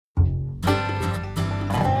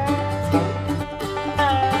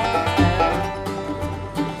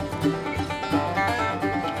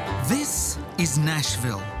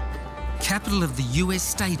Nashville, capital of the US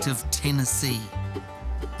state of Tennessee.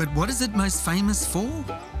 But what is it most famous for?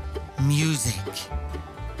 Music.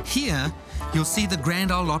 Here, you'll see the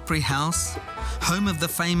Grand Ole Opry House, home of the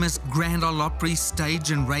famous Grand Ole Opry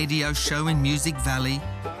stage and radio show in Music Valley.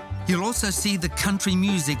 You'll also see the Country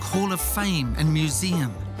Music Hall of Fame and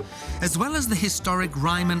Museum, as well as the historic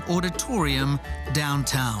Ryman Auditorium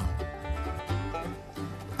downtown.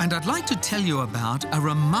 And I'd like to tell you about a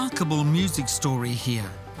remarkable music story here.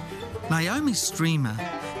 Naomi Streimer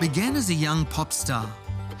began as a young pop star.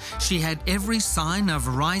 She had every sign of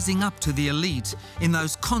rising up to the elite in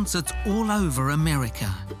those concerts all over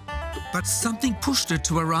America. But something pushed her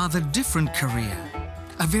to a rather different career,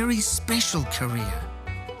 a very special career.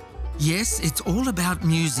 Yes, it's all about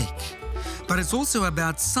music, but it's also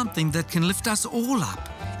about something that can lift us all up,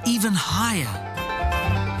 even higher.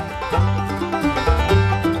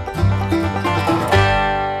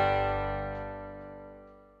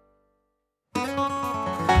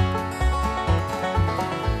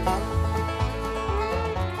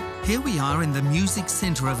 Here we are in the music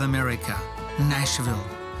center of America, Nashville.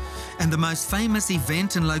 And the most famous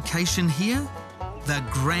event and location here? The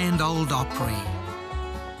Grand Ole Opry.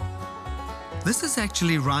 This is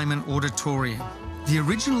actually Ryman Auditorium, the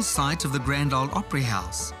original site of the Grand Ole Opry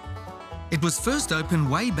House. It was first opened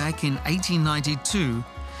way back in 1892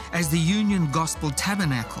 as the Union Gospel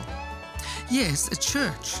Tabernacle. Yes, a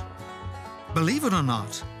church. Believe it or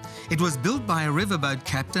not, it was built by a riverboat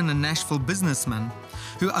captain and Nashville businessman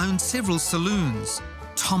who owned several saloons,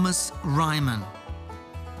 Thomas Ryman.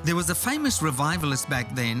 There was a famous revivalist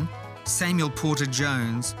back then, Samuel Porter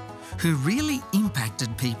Jones, who really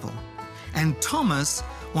impacted people. And Thomas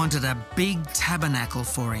wanted a big tabernacle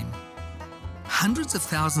for him. Hundreds of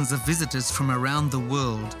thousands of visitors from around the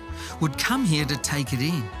world would come here to take it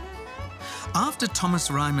in. After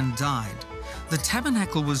Thomas Ryman died, the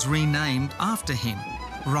tabernacle was renamed after him,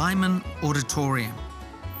 Ryman Auditorium.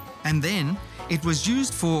 And then it was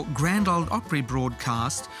used for Grand Ole Opry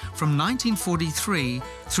broadcast from 1943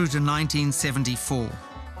 through to 1974.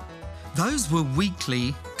 Those were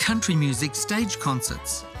weekly country music stage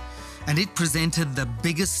concerts, and it presented the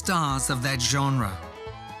biggest stars of that genre.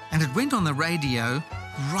 And it went on the radio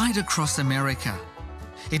right across America.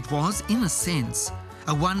 It was, in a sense,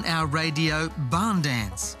 a one-hour radio barn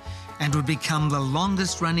dance and would become the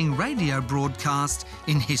longest-running radio broadcast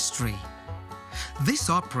in history. This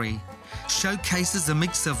Opry showcases a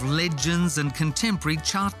mix of legends and contemporary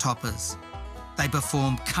chart toppers. They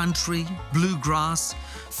perform country, bluegrass,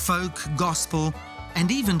 folk, gospel, and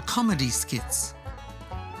even comedy skits.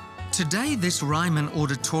 Today, this Ryman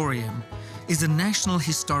Auditorium is a National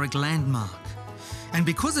Historic Landmark, and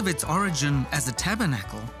because of its origin as a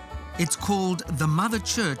tabernacle, it's called the Mother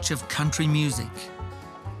Church of Country Music.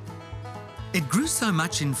 It grew so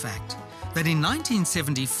much, in fact, that in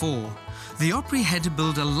 1974, the Opry had to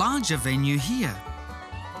build a larger venue here.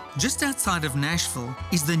 Just outside of Nashville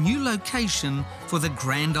is the new location for the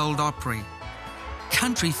Grand Ole Opry.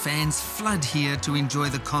 Country fans flood here to enjoy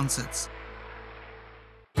the concerts.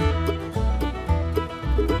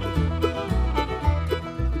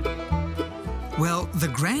 Well,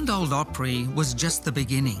 the Grand Ole Opry was just the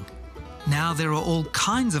beginning. Now there are all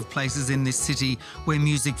kinds of places in this city where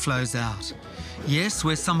music flows out. Yes,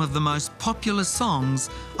 where some of the most popular songs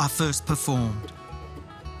are first performed.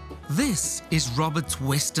 This is Robert's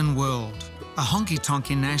Western World, a honky-tonk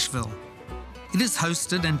in Nashville. It has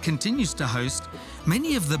hosted and continues to host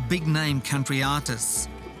many of the big-name country artists.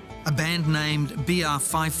 A band named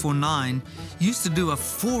BR549 used to do a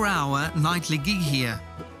 4-hour nightly gig here.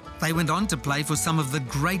 They went on to play for some of the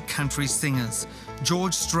great country singers,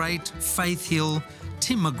 George Strait, Faith Hill,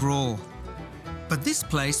 Tim McGraw. But this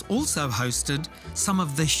place also hosted some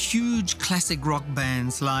of the huge classic rock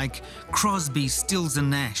bands like Crosby, Stills and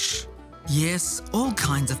Nash. Yes, all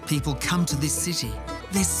kinds of people come to this city.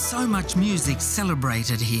 There's so much music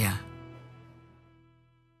celebrated here.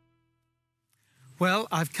 Well,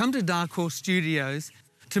 I've come to Dark Horse Studios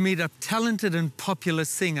to meet a talented and popular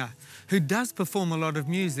singer who does perform a lot of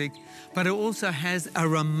music, but who also has a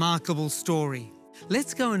remarkable story.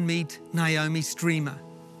 Let's go and meet Naomi Streimer.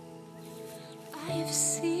 I've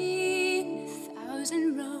seen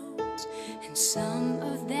 1,000 roads, and some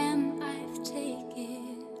of them I've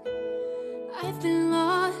taken. I've been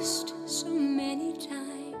lost so many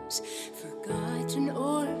times, forgotten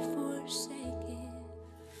or forsaken.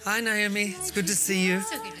 Hi Naomi, it's good to see you.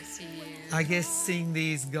 So good to see you. I guess seeing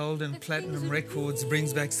these gold and platinum records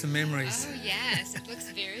brings back some memories. Oh yes, it looks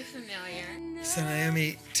very familiar. So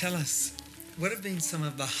Naomi, tell us, what have been some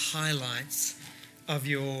of the highlights of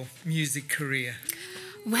your music career?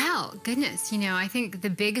 Well, goodness, I think the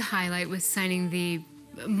big highlight was signing the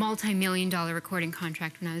multi-million-dollar recording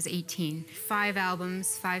contract when I was 18. 5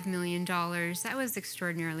 albums, $5 million. That was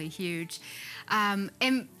extraordinarily huge. And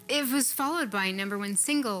it was followed by #1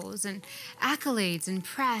 singles and accolades and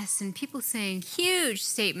press and people saying huge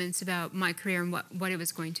statements about my career and what it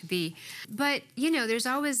was going to be. But, there's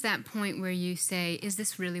always that point where you say, is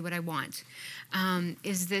this really what I want?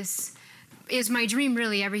 Is my dream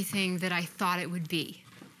really everything that I thought it would be?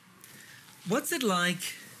 What's it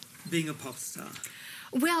like being a pop star?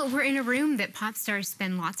 Well, we're in a room that pop stars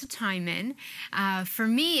spend lots of time in. For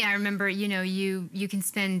me, I remember, you can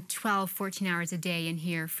spend 12, 14 hours a day in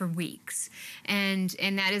here for weeks. And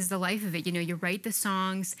that is the life of it. You write the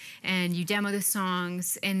songs and you demo the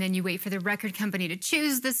songs and then you wait for the record company to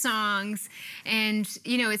choose the songs. And,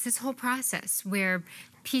 it's this whole process where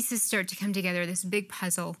pieces start to come together, this big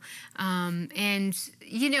puzzle. And,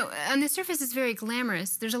 on the surface, it's very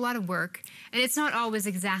glamorous. There's a lot of work, and it's not always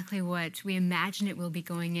exactly what we imagine it will be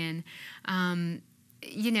going in. There's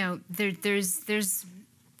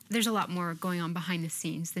a lot more going on behind the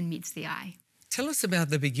scenes than meets the eye. Tell us about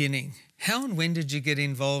the beginning. How and when did you get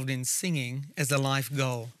involved in singing as a life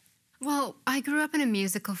goal? Well, I grew up in a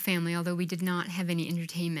musical family, although we did not have any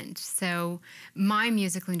entertainment. So my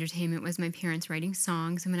musical entertainment was my parents writing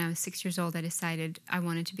songs, and when I was 6 years old, I decided I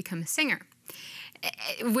wanted to become a singer,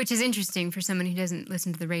 which is interesting for someone who doesn't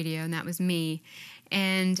listen to the radio, and that was me.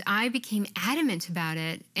 And I became adamant about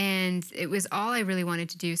it, and it was all I really wanted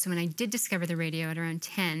to do. So when I did discover the radio at around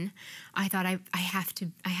 10, I thought I have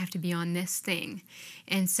to be on this thing.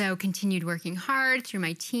 And so continued working hard through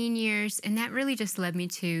my teen years, and that really just led me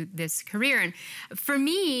to this career. And for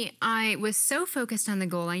me, I was so focused on the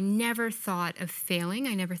goal, I never thought of failing.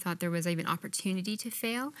 I never thought there was even opportunity to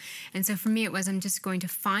fail. And so for me, it was, I'm just going to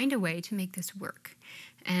find a way to make this work.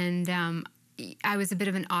 And I was a bit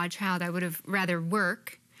of an odd child. I would have rather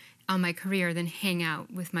work on my career than hang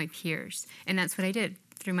out with my peers. And that's what I did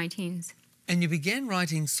through my teens. And you began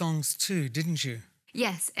writing songs too, didn't you?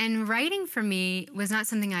 Yes, and writing for me was not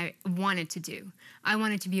something I wanted to do. I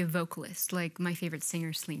wanted to be a vocalist, like my favorite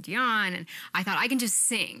singer, Celine Dion, and I thought I can just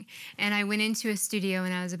sing. And I went into a studio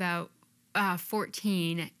when I was about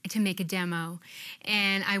 14 to make a demo,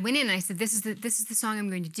 and I went in and I said, this is the song I'm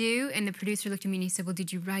going to do. And the producer looked at me and he said, well,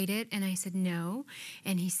 did you write it? And I said, no.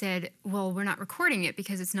 And he said, well, we're not recording it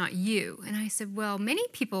because it's not you. And I said, well, many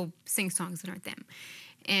people sing songs that aren't them.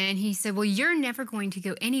 And he said, well, you're never going to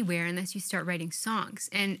go anywhere unless you start writing songs.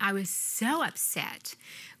 And I was so upset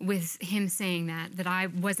with him saying that I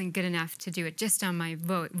wasn't good enough to do it just on my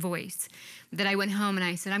voice, that I went home and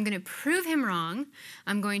I said, I'm going to prove him wrong.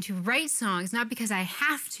 I'm going to write songs, not because I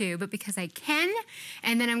have to, but because I can.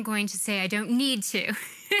 And then I'm going to say I don't need to.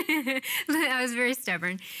 I was very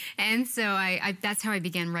stubborn. And so that's how I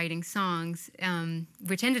began writing songs,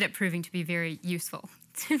 which ended up proving to be very useful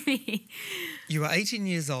to me. You were 18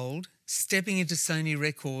 years old, stepping into Sony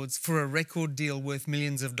Records for a record deal worth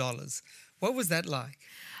millions of dollars. What was that like?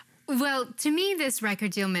 Well, to me, this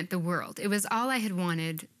record deal meant the world. It was all I had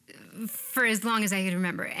wanted for as long as I could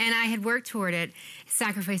remember. And I had worked toward it,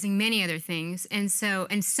 sacrificing many other things. And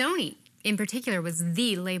Sony in particular was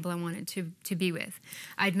the label I wanted to be with.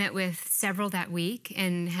 I'd met with several that week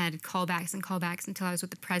and had callbacks and callbacks until I was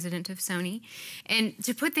with the president of Sony. And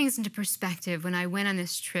to put things into perspective, when I went on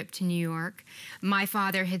this trip to New York, my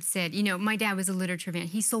father had said, my dad was a literature man.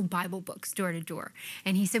 He sold Bible books door to door.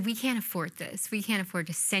 And he said, we can't afford this. We can't afford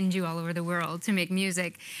to send you all over the world to make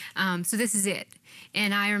music. So this is it.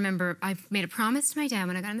 And I remember I made a promise to my dad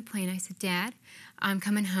when I got on the plane. I said, Dad, I'm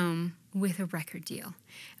coming home with a record deal,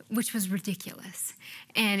 which was ridiculous.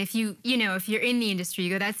 And if you're in the industry, you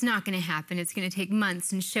go, that's not going to happen. It's going to take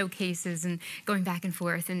months and showcases and going back and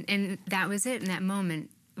forth. And that was it in that moment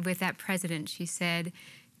with that president. She said,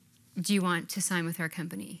 do you want to sign with our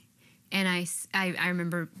company? And I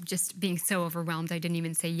remember just being so overwhelmed, I didn't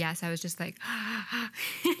even say yes. I was just like,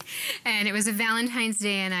 and it was a Valentine's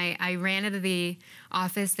Day, and I ran out of the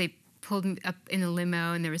office. They pulled me up in a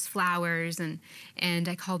limo, and there was flowers, and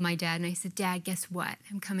I called my dad, and I said, Dad, guess what?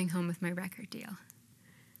 I'm coming home with my record deal.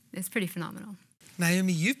 It's pretty phenomenal.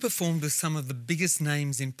 Naomi, you've performed with some of the biggest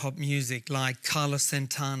names in pop music, like Carlos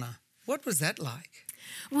Santana. What was that like?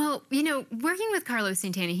 Well, working with Carlos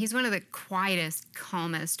Santana, he's one of the quietest,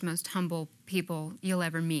 calmest, most humble people you'll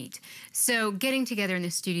ever meet. So getting together in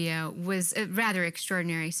the studio was a rather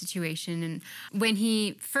extraordinary situation. And when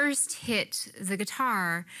he first hit the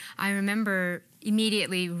guitar, I remember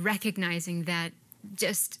immediately recognizing that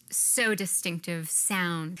just so distinctive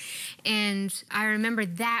sound. And I remember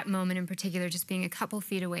that moment in particular, just being a couple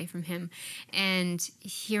feet away from him and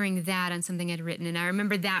hearing that on something I'd written. And I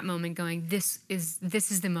remember that moment going, this is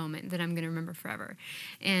the moment that I'm going to remember forever.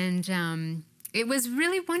 And it was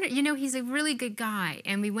really wonderful. You know, he's a really good guy.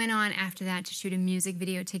 And we went on after that to shoot a music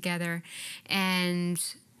video together. And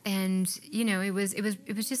you know, it was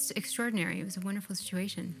just extraordinary. It was a wonderful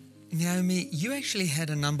situation. Naomi, you actually had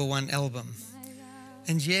a #1 album.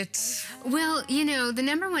 And yet... Well, you know, the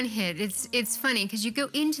 #1 hit, it's funny because you go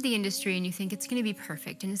into the industry and you think it's going to be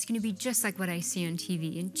perfect and it's going to be just like what I see on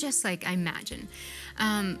TV and just like I imagine.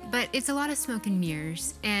 But it's a lot of smoke and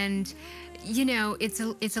mirrors, and you know, it's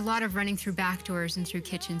a lot of running through back doors and through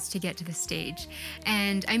kitchens to get to the stage.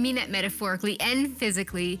 And I mean that metaphorically and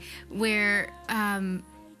physically, where,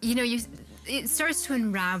 you know, it starts to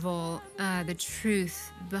unravel the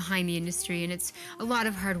truth behind the industry, and it's a lot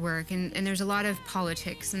of hard work, and there's a lot of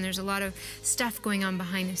politics, and there's a lot of stuff going on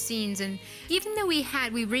behind the scenes. And even though we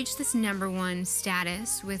reached this #1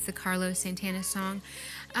 status with the Carlos Santana song,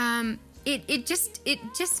 it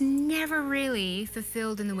just never really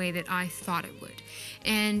fulfilled in the way that I thought it would.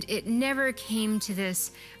 And it never came to this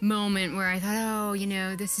moment where I thought, oh, you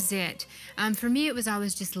know, this is it. For me, it was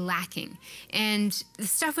always just lacking. And the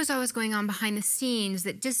stuff was always going on behind the scenes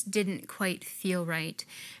that just didn't quite feel right.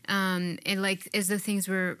 And like as though things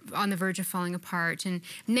were on the verge of falling apart. And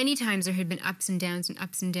many times there had been ups and downs and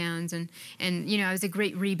ups and downs. And you know, I was a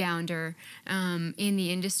great rebounder in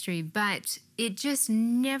the industry, but it just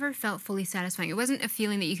never felt fully satisfying. It wasn't a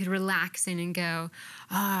feeling that you could relax in and go,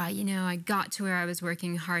 you know, I got to where I was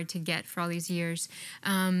working hard to get for all these years.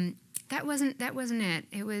 That wasn't it.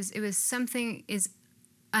 It was something is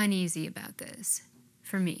uneasy about this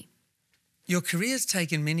for me. Your career's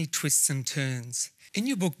taken many twists and turns. In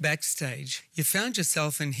your book Backstage, you found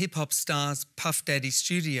yourself in hip-hop star's Puff Daddy's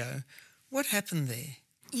studio. What happened there?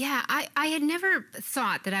 Yeah, I had never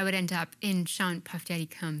thought that I would end up in Sean Puff Daddy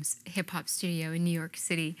Combs' hip-hop studio in New York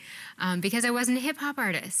City because I wasn't a hip-hop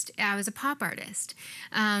artist. I was a pop artist.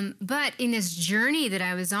 But in this journey that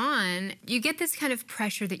I was on, you get this kind of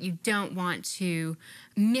pressure that you don't want to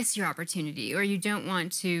miss your opportunity, or you don't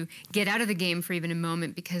want to get out of the game for even a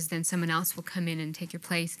moment because then someone else will come in and take your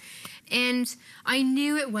place. And I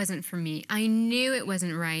knew it wasn't for me. I knew it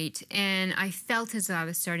wasn't right. And I felt as though I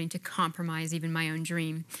was starting to compromise even my own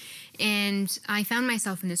dream. And I found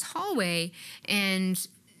myself in this hallway, and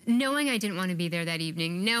knowing I didn't want to be there that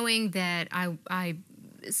evening, knowing that I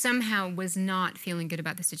somehow was not feeling good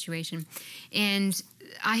about the situation. And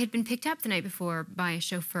I had been picked up the night before by a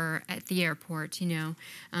chauffeur at the airport, you know,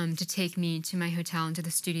 to take me to my hotel and to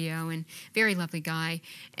the studio, and very lovely guy.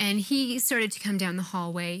 And he started to come down the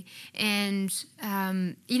hallway, and,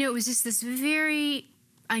 you know, it was just this very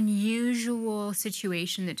unusual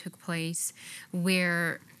situation that took place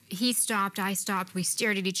where he stopped, I stopped, we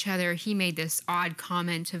stared at each other. He made this odd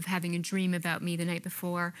comment of having a dream about me the night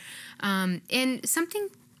before. And something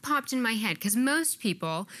popped in my head, because most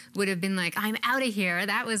people would have been like, I'm out of here.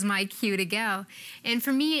 That was my cue to go. And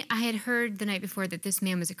for me, I had heard the night before that this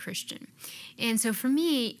man was a Christian. And so for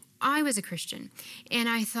me, I was a Christian. And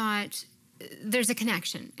I thought, there's a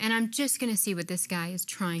connection. And I'm just going to see what this guy is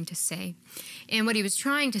trying to say. And what he was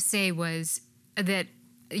trying to say was that,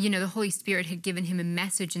 you know, the Holy Spirit had given him a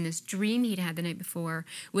message in this dream he'd had the night before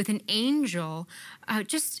with an angel,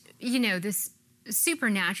 just, you know, this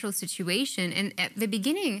supernatural situation. And at the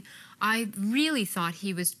beginning, I really thought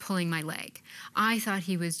he was pulling my leg. I thought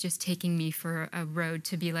he was just taking me for a road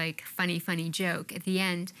to be like funny joke at the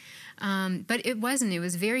end. But it wasn't. It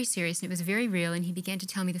was very serious, and it was very real, and he began to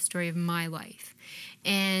tell me the story of my life.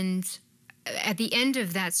 And at the end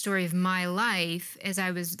of that story of my life, as I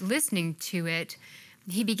was listening to it,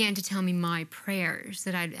 he began to tell me my prayers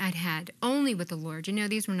that I'd had only with the Lord. You know,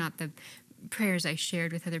 these were not the prayers I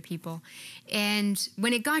shared with other people. And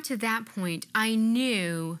when it got to that point, I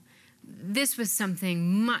knew this was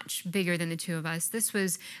something much bigger than the two of us. This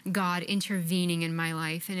was God intervening in my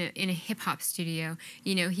life in a hip-hop studio.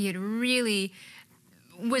 You know, he had really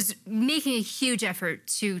was making a huge effort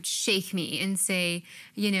to shake me and say,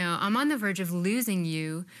 you know, I'm on the verge of losing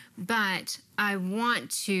you, but I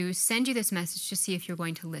want to send you this message to see if you're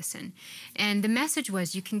going to listen. And the message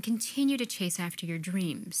was, you can continue to chase after your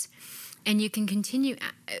dreams, and you can continue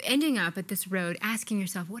ending up at this road asking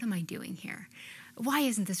yourself, what am I doing here? Why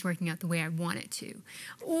isn't this working out the way I want it to?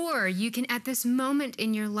 Or you can, at this moment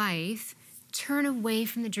in your life, turn away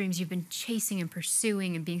from the dreams you've been chasing and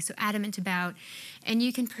pursuing and being so adamant about, and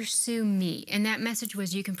you can pursue me. And that message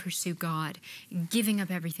was, you can pursue God, giving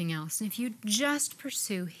up everything else. And if you just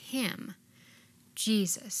pursue him,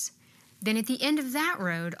 Jesus, then at the end of that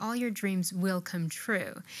road, all your dreams will come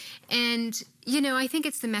true. And, I think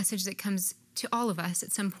it's the message that comes to all of us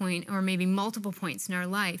at some point, or maybe multiple points in our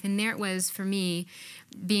life. And there it was for me,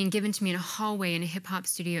 being given to me in a hallway in a hip-hop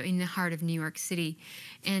studio in the heart of New York City.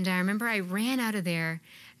 And I remember I ran out of there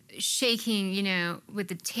shaking, with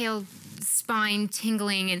the tail spine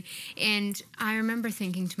tingling. And I remember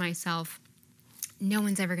thinking to myself, no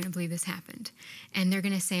one's ever going to believe this happened. And they're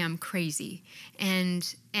going to say I'm crazy.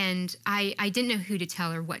 And I didn't know who to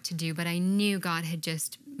tell or what to do, but I knew God had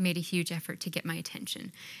just made a huge effort to get my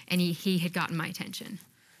attention. And he had gotten my attention.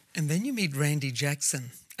 And then you meet Randy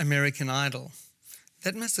Jackson, American Idol.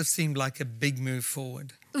 That must have seemed like a big move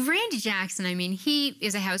forward. Randy Jackson, he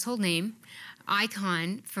is a household name,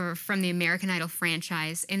 icon from the American Idol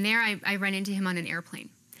franchise. And there I run into him on an airplane.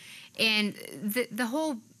 And the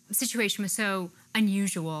whole situation was so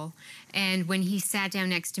unusual. And when he sat down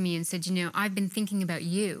next to me and said, I've been thinking about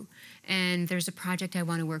you, and there's a project I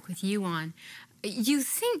want to work with you on, you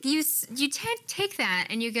think, you take that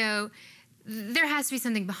and you go, there has to be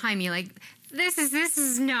something behind me, like, this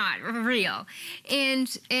is not real. And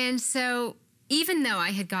so even though I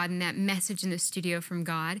had gotten that message in the studio from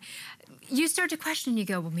God, you start to question, you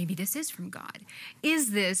go, well, maybe this is from God.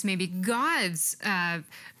 Is this maybe God's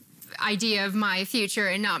idea of my future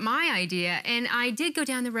and not my idea? And I did go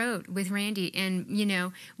down the road with Randy, and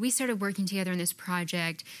we started working together on this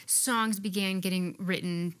project. Songs began getting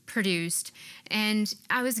written, produced, and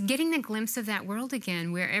I was getting the glimpse of that world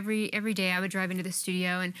again, where every day I would drive into the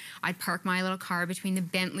studio and I'd park my little car between the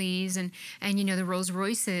Bentleys and the Rolls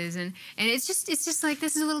Royces, and it's just like,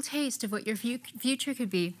 this is a little taste of what your future could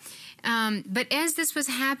be. But as this was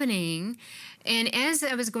happening, and as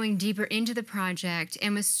I was going deeper into the project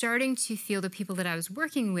and was starting to feel the people that I was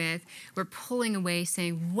working with were pulling away,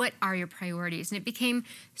 saying, what are your priorities? And it became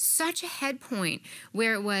such a head point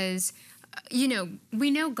where it was,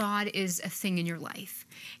 we know God is a thing in your life.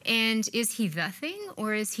 And is he the thing,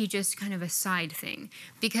 or is he just kind of a side thing?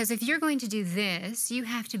 Because if you're going to do this, you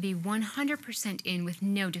have to be 100% in with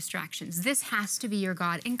no distractions. This has to be your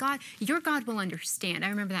God. And your God will understand. I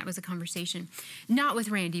remember that was a conversation, not with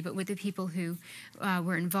Randy, but with the people who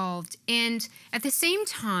were involved. And at the same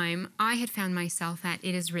time, I had found myself at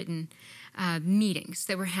It Is Written meetings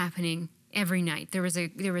that were happening every night. There was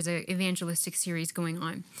a evangelistic series going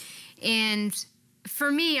on. And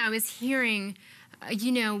for me, I was hearing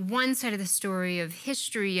one side of the story of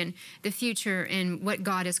history and the future and what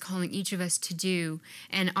God is calling each of us to do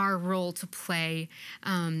and our role to play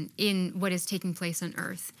in what is taking place on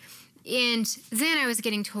earth. And then I was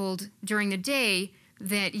getting told during the day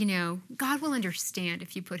that, God will understand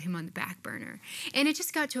if you put him on the back burner. And it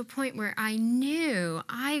just got to a point where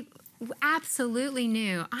I absolutely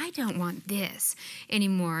knew I don't want this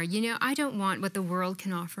anymore. I don't want what the world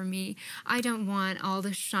can offer me. I don't want all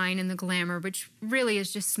the shine and the glamour, which really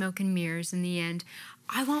is just smoke and mirrors in the end.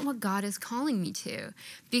 I want what God is calling me to,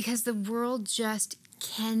 because the world just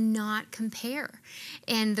cannot compare.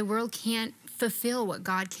 And the world can't fulfill what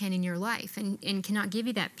God can in your life, and cannot give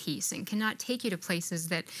you that peace, and cannot take you to places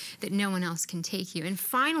that no one else can take you. And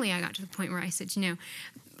finally, I got to the point where I said,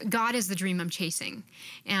 God is the dream I'm chasing,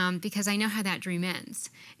 because I know how that dream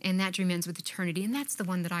ends, and that dream ends with eternity, and that's the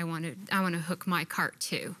one that I want to hook my cart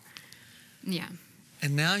to. Yeah.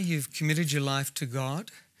 And now you've committed your life to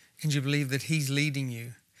God, and you believe that he's leading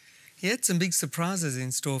you. He had some big surprises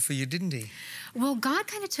in store for you, didn't he? Well, God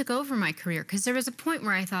kind of took over my career, because there was a point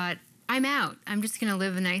where I thought, I'm out. I'm just going to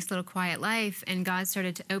live a nice little quiet life. And God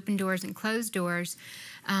started to open doors and close doors.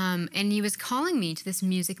 And he was calling me to this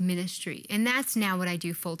music ministry. And that's now what I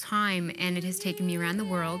do full time. And it has taken me around the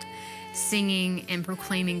world, singing and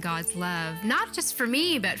proclaiming God's love, not just for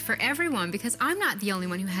me, but for everyone, because I'm not the only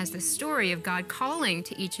one who has this story of God calling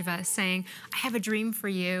to each of us, saying, I have a dream for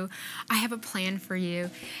you. I have a plan for you.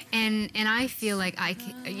 And I feel like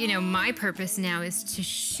my purpose now is to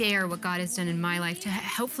share what God has done in my life, to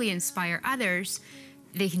hopefully inspire others.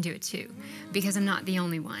 They can do it too, because I'm not the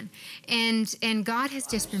only one. And God has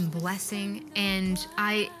just been blessing, and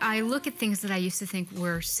I look at things that I used to think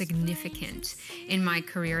were significant in my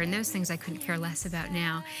career, and those things I couldn't care less about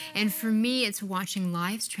now. And for me, it's watching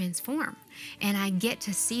lives transform. And I get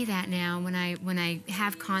to see that now when I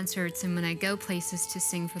have concerts and when I go places to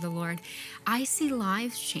sing for the Lord. I see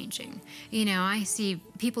lives changing. I see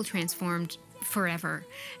people transformed forever.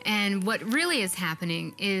 And what really is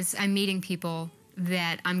happening is I'm meeting people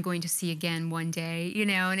that I'm going to see again one day,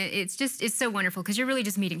 and it's so wonderful, because you're really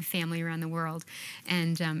just meeting family around the world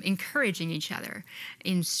and encouraging each other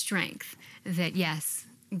in strength that, yes,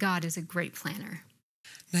 God is a great planner.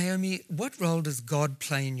 Naomi, what role does God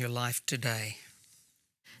play in your life today?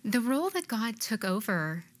 The role that God took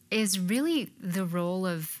over is really the role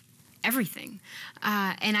of everything.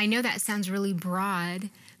 And I know that sounds really broad,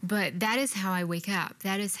 but that is how I wake up.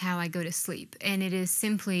 That is how I go to sleep. And it is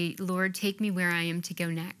simply, Lord, take me where I am to go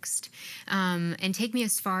next. And take me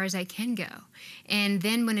as far as I can go. And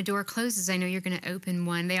then when a door closes, I know you're going to open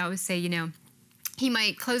one. They always say, he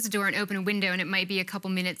might close the door and open a window, and it might be a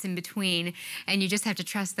couple minutes in between, and you just have to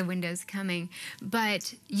trust the window's coming.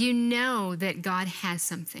 But you know that God has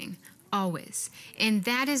something, always. And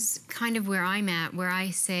that is kind of where I'm at, where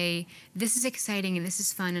I say, this is exciting and this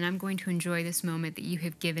is fun, and I'm going to enjoy this moment that you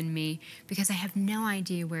have given me because I have no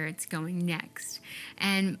idea where it's going next.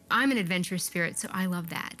 And I'm an adventurous spirit, so I love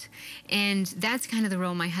that. And that's kind of the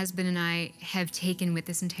role my husband and I have taken with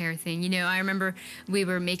this entire thing. I remember we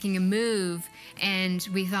were making a move, and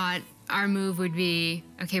we thought our move would be,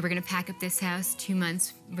 okay, we're going to pack up this house, 2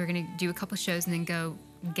 months, we're going to do a couple shows and then go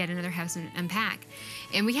get another house and unpack.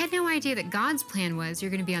 And we had no idea that God's plan was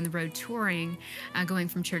you're going to be on the road touring, going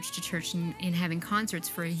from church to church and having concerts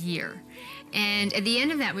for a year. And at the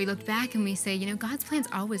end of that, we looked back and we say, God's plan's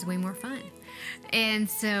always way more fun. And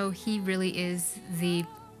so he really is the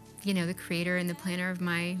creator and the planner of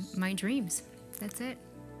my dreams. That's it.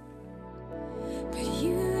 But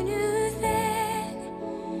you knew then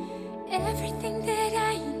everything that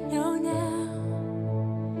I know now.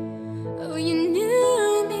 Oh, you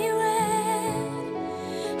knew me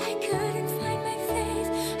when I couldn't find my faith,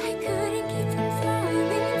 I couldn't keep from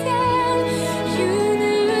falling down. You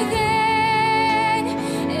knew then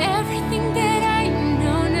everything that I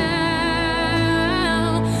know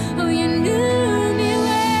now. Oh, you knew me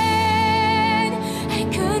when I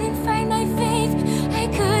couldn't find my faith, I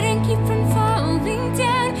couldn't keep from falling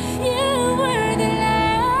down. You were the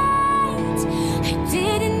light I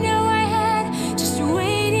didn't know I had, just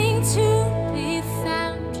waiting to be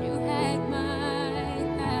found. You had my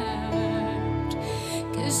heart,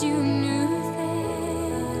 'cause you knew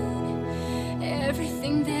then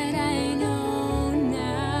everything that I know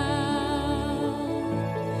now.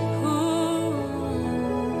 Ooh,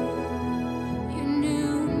 you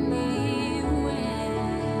knew me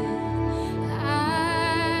when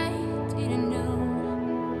I didn't know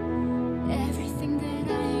everything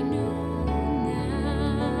that I know now.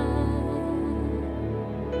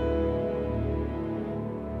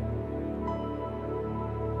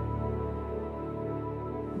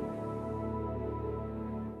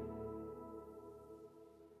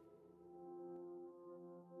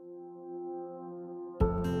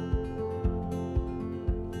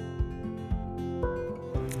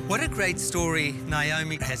 What a great story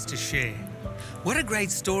Naomi has to share. What a great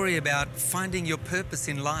story about finding your purpose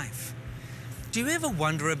in life. Do you ever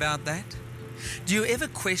wonder about that? Do you ever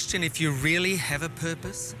question if you really have a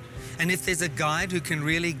purpose? And if there's a guide who can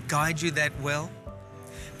really guide you that well?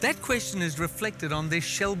 That question is reflected on this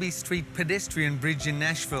Shelby Street pedestrian bridge in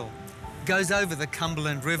Nashville. It goes over the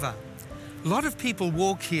Cumberland River. A lot of people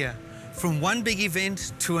walk here from one big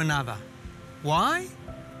event to another. Why?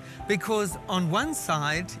 Because on one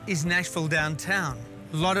side is Nashville downtown.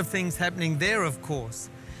 A lot of things happening there, of course.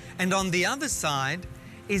 And on the other side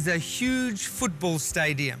is a huge football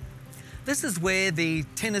stadium. This is where the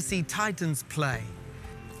Tennessee Titans play.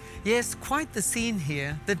 Yes, quite the scene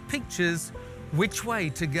here that pictures which way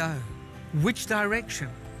to go, which direction,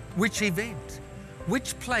 which event,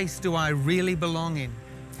 which place do I really belong in.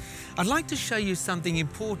 I'd like to show you something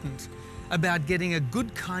important about getting a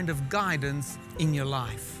good kind of guidance in your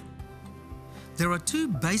life. There are two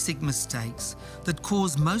basic mistakes that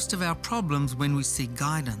cause most of our problems when we seek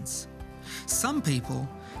guidance. Some people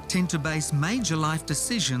tend to base major life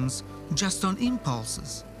decisions just on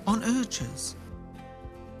impulses, on urges.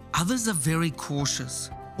 Others are very cautious,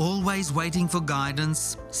 always waiting for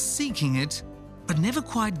guidance, seeking it, but never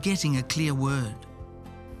quite getting a clear word.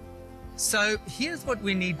 So here's what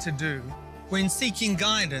we need to do when seeking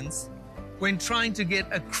guidance, when trying to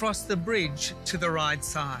get across the bridge to the right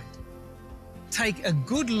side. Take a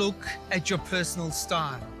good look at your personal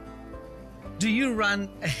style. Do you run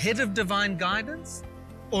ahead of divine guidance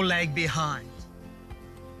or lag behind?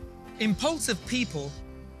 Impulsive people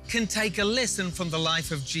can take a lesson from the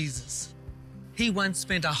life of Jesus. He once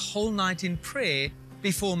spent a whole night in prayer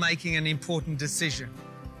before making an important decision.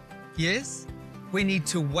 Yes, we need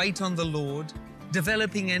to wait on the Lord,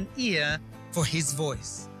 developing an ear for His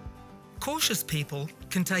voice. Cautious people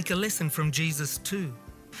can take a lesson from Jesus too.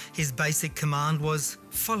 His basic command was,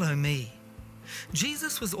 "Follow me."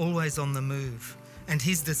 Jesus was always on the move, and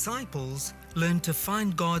His disciples learned to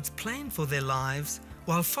find God's plan for their lives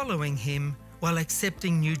while following Him, while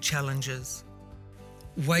accepting new challenges.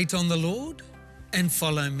 Wait on the Lord and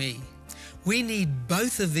follow me. We need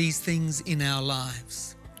both of these things in our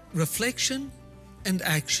lives: reflection and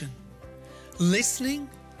action, listening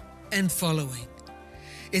and following.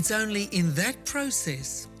 It's only in that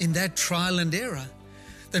process, in that trial and error,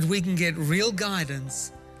 that we can get real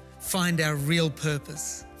guidance, find our real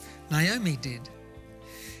purpose. Naomi did.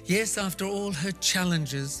 Yes, after all her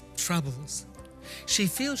challenges, troubles, she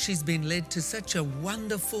feels she's been led to such a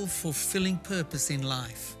wonderful, fulfilling purpose in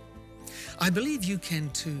life. I believe you can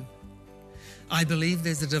too. I believe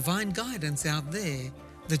there's a divine guidance out there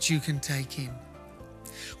that you can take in.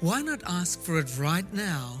 Why not ask for it right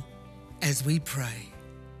now as we pray?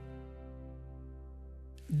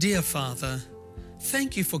 Dear Father,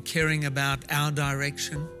 thank you for caring about our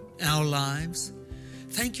direction, our lives.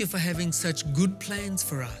 Thank you for having such good plans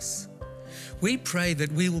for us. We pray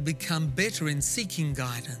that we will become better in seeking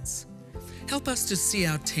guidance. Help us to see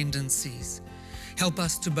our tendencies. Help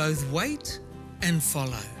us to both wait and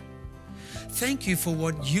follow. Thank you for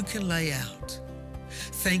what you can lay out.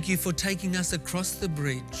 Thank you for taking us across the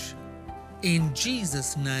bridge. In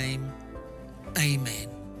Jesus' name, amen.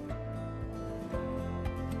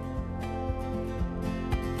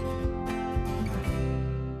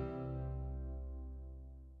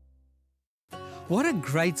 What a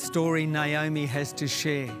great story Naomi has to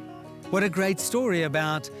share. What a great story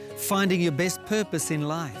about finding your best purpose in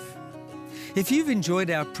life. If you've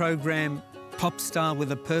enjoyed our program, Pop Star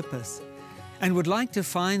with a Purpose, and would like to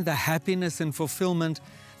find the happiness and fulfillment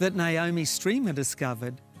that Naomi Streimer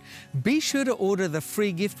discovered, be sure to order the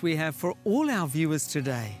free gift we have for all our viewers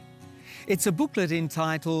today. It's a booklet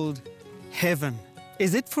entitled Heaven.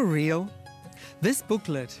 Is it for real? This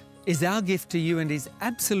booklet is our gift to you and is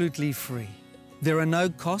absolutely free. There are no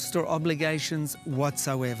cost or obligations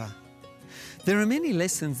whatsoever. There are many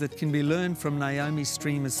lessons that can be learned from Naomi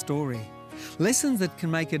Streimer's story, lessons that can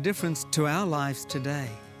make a difference to our lives today.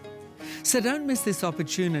 So don't miss this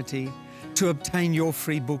opportunity to obtain your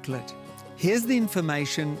free booklet. Here's the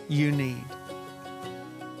information you need.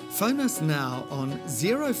 Phone us now on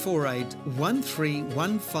 048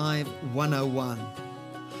 1315 101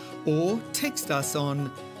 or text us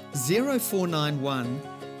on 0491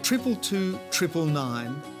 222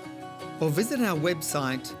 999 or visit our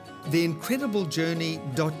website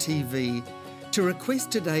theincrediblejourney.tv to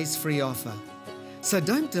request today's free offer. So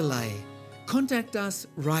don't delay. Contact us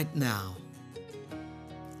right now.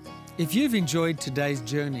 If you've enjoyed today's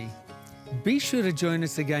journey, be sure to join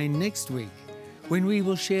us again next week when we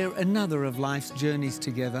will share another of life's journeys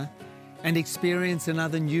together and experience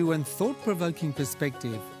another new and thought-provoking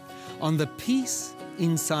perspective on the peace,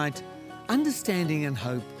 insight, understanding and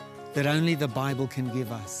hope that only the Bible can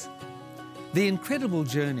give us. The Incredible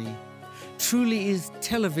Journey truly is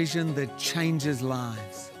television that changes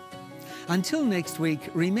lives. Until next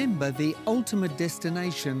week, remember the ultimate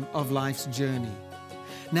destination of life's journey.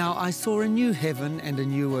 Now I saw a new heaven and a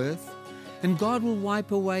new earth, and God will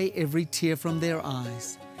wipe away every tear from their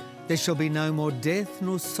eyes. There shall be no more death,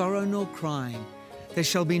 nor sorrow, nor crying. There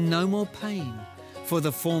shall be no more pain, for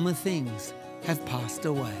the former things have passed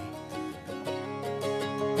away.